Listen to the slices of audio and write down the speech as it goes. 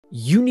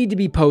You need to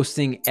be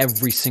posting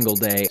every single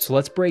day. So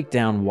let's break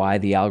down why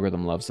the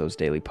algorithm loves those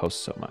daily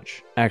posts so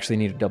much. I actually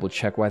need to double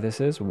check why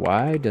this is.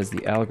 Why does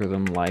the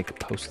algorithm like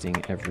posting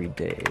every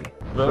day?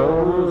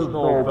 There is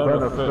no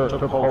benefit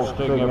to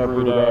posting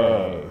every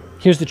day.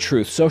 Here's the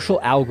truth. Social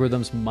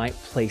algorithms might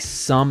place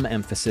some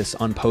emphasis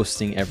on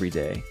posting every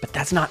day, but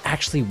that's not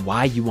actually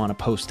why you want to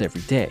post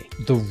every day.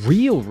 The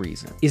real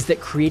reason is that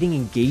creating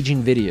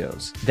engaging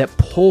videos that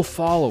pull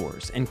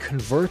followers and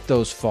convert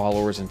those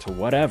followers into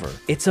whatever,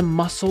 it's a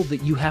muscle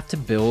that you have to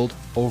build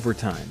over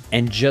time.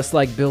 And just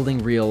like building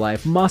real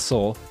life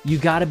muscle, you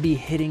gotta be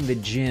hitting the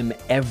gym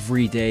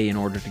every day in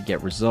order to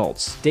get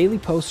results. Daily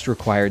posts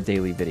require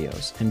daily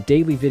videos, and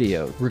daily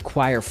videos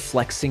require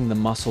flexing the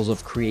muscles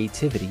of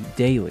creativity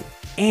daily.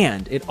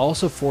 And it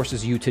also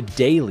forces you to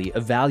daily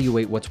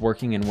evaluate what's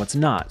working and what's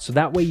not. So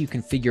that way you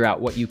can figure out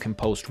what you can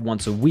post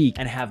once a week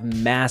and have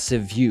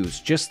massive views,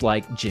 just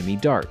like Jimmy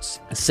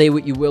Darts. Say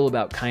what you will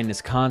about kindness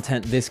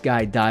content, this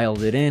guy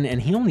dialed it in and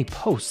he only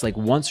posts like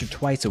once or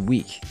twice a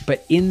week.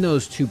 But in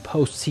those 2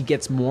 posts, he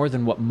gets more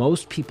than what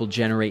most people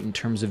generate in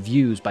terms of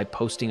views by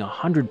posting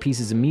 100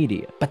 pieces of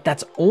media. But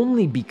that's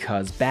only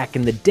because back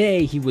in the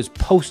day, he was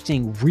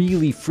posting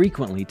really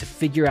frequently to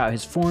figure out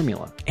his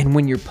formula. And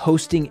when you're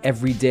posting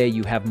every day,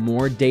 you have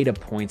more data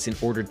points in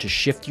order to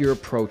shift your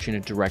approach in a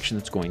direction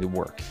that's going to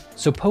work.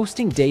 So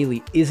posting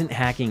daily isn't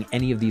hacking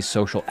any of these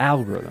social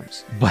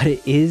algorithms, but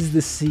it is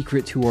the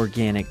secret to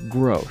organic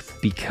growth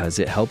because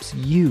it helps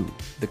you,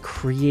 the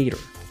creator.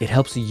 It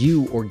helps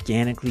you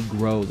organically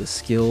grow the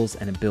skills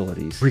and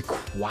abilities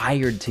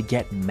required to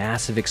get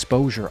massive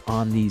exposure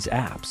on these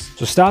apps.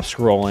 So stop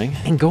scrolling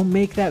and go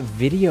make that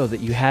video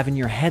that you have in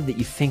your head that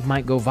you think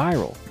might go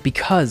viral,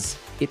 because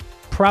it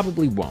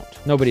probably won't.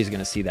 Nobody's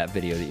gonna see that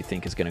video that you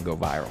think is gonna go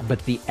viral.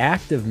 But the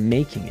act of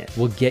making it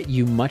will get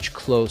you much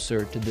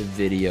closer to the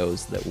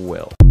videos that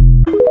will.